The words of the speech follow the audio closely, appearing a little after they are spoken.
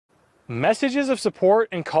Messages of support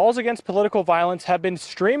and calls against political violence have been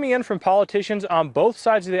streaming in from politicians on both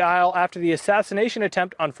sides of the aisle after the assassination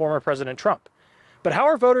attempt on former President Trump. But how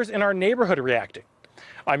are voters in our neighborhood reacting?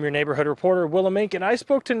 I'm your neighborhood reporter, Willa Mink, and I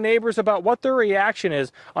spoke to neighbors about what their reaction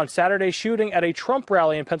is on Saturday's shooting at a Trump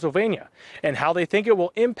rally in Pennsylvania and how they think it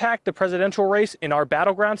will impact the presidential race in our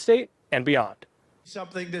battleground state and beyond.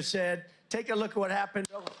 Something that said, take a look at what happened.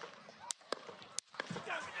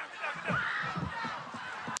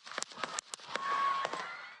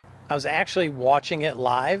 I was actually watching it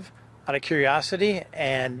live out of curiosity,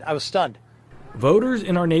 and I was stunned. Voters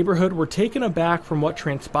in our neighborhood were taken aback from what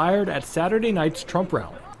transpired at Saturday night's Trump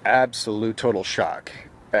rally. Absolute total shock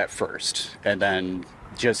at first, and then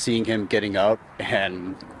just seeing him getting up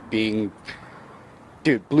and being,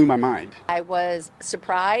 dude, blew my mind. I was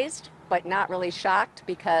surprised, but not really shocked,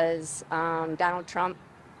 because Donald Trump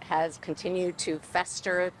has continued to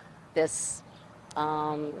fester this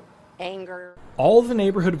anger. All the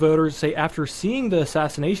neighborhood voters say after seeing the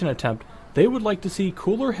assassination attempt, they would like to see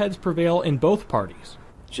cooler heads prevail in both parties.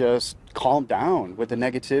 Just calm down with the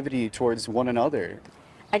negativity towards one another.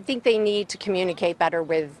 I think they need to communicate better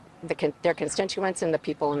with their constituents and the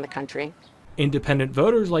people in the country. Independent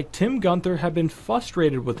voters like Tim Gunther have been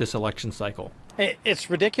frustrated with this election cycle. It's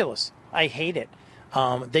ridiculous. I hate it.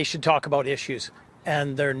 They should talk about issues,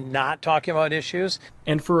 and they're not talking about issues.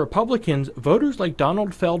 And for Republicans, voters like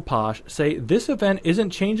Donald Feldposh say this event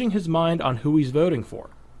isn't changing his mind on who he's voting for.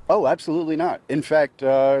 Oh, absolutely not. In fact,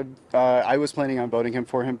 I was planning on voting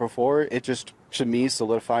for him before. It just, to me,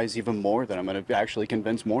 solidifies even more that I'm going to actually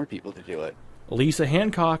convince more people to do it. Lisa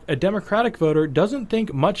Hancock, a Democratic voter, doesn't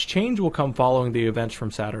think much change will come following the events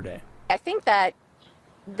from Saturday. I think that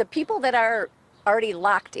the people that are already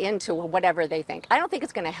locked into whatever they think, I don't think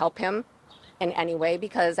it's going to help him in any way,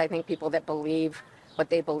 because I think people that believe what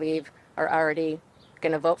they believe are already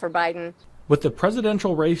going to vote for Biden. With the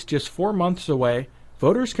presidential race just 4 months away,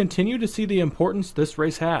 voters continue to see the importance this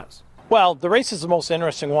race has. Well, the race is the most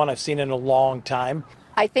interesting one I've seen in a long time.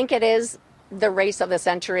 I think it is the race of the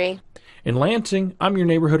century. In Lansing, I'm your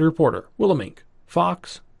neighborhood reporter, Willa Mink,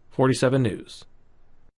 Fox 47 News.